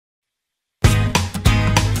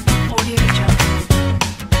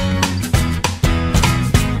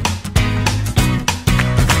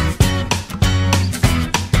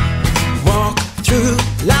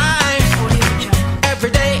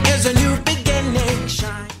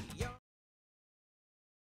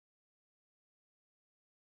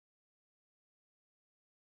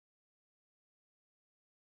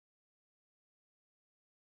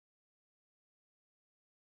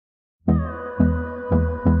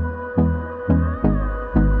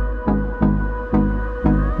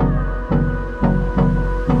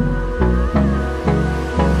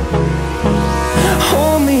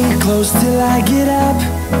get up,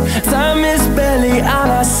 time is barely on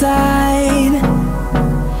our side.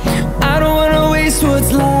 I don't wanna waste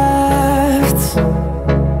what's left.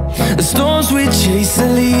 The storms we chase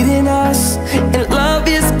are leading us, and love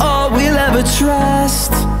is all we'll ever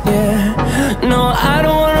trust. Yeah, no, I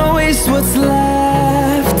don't wanna waste what's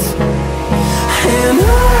left. And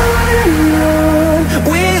on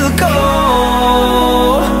we'll go,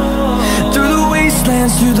 through the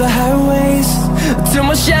wastelands, through the highways, till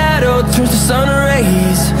my shadow turns to sun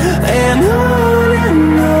rays. And on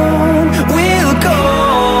we'll go,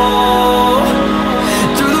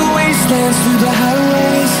 through the wastelands, through the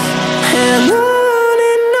highways, and on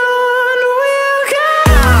we'll go.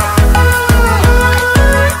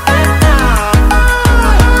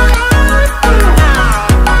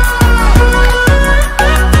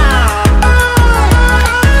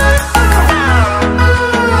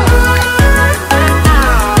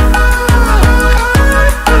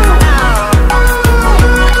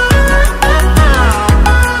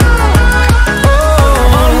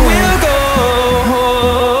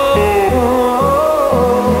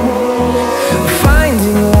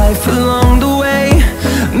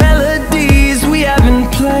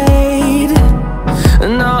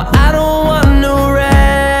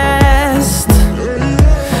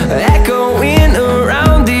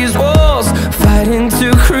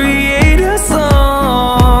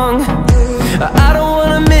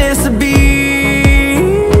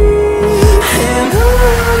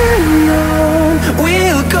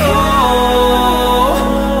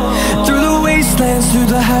 Through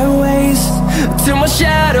the highways, till my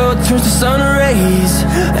shadow turns to sun rays.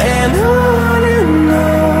 And on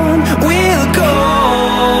we'll go,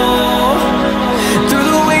 through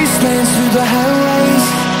the wastelands, through the highways,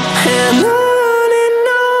 and on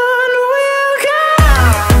we'll go.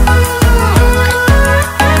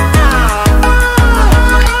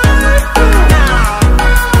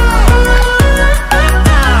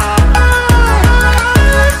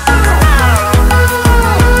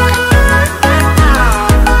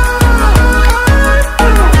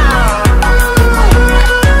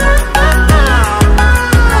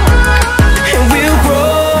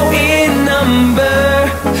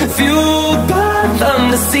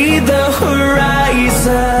 See the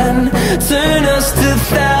horizon, turn us to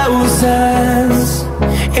thousands,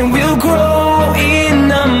 and we'll grow in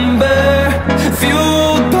number,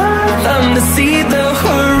 fueled by them to see the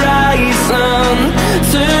horizon,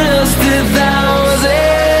 turn us to thousands.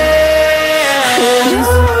 And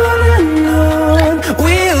on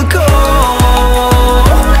we'll go,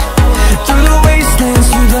 through the wastelands,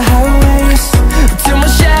 through the highways, till my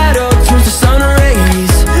shadow turns to sun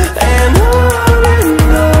rays. And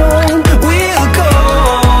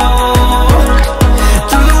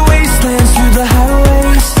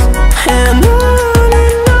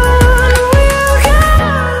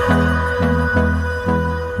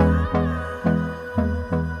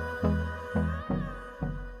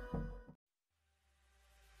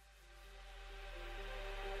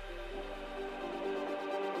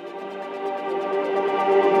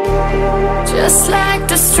just like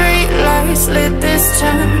the street lights lit this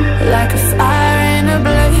town, like a fire in a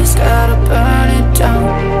blaze, gotta burn it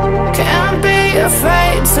down. Can't be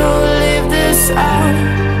afraid to leave this out.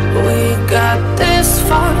 We got this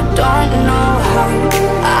far, don't know how.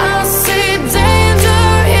 I see danger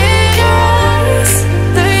in your eyes,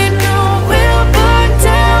 they know we'll burn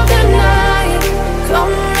down the night.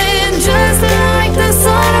 Coming just like the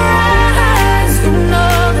sunrise, you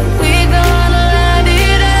know that we gonna let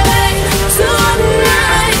it away.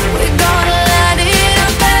 Tonight, we're gonna let it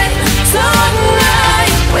away.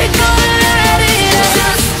 Tonight, we're gonna let it away.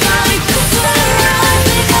 Just like the sunrise,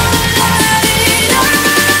 we're gonna let it away.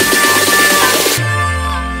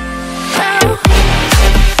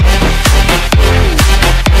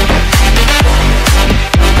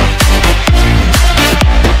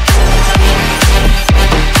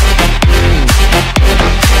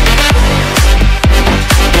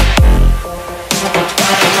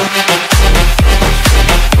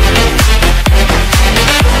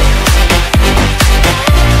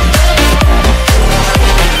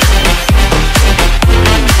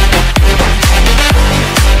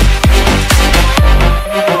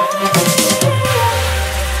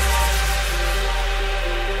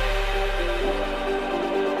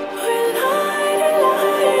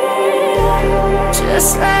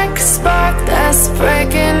 Just like a spark that's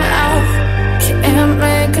breaking out, can't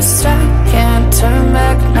make a stop, can't turn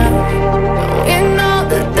back now. We know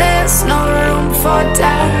that there's no room for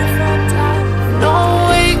doubt.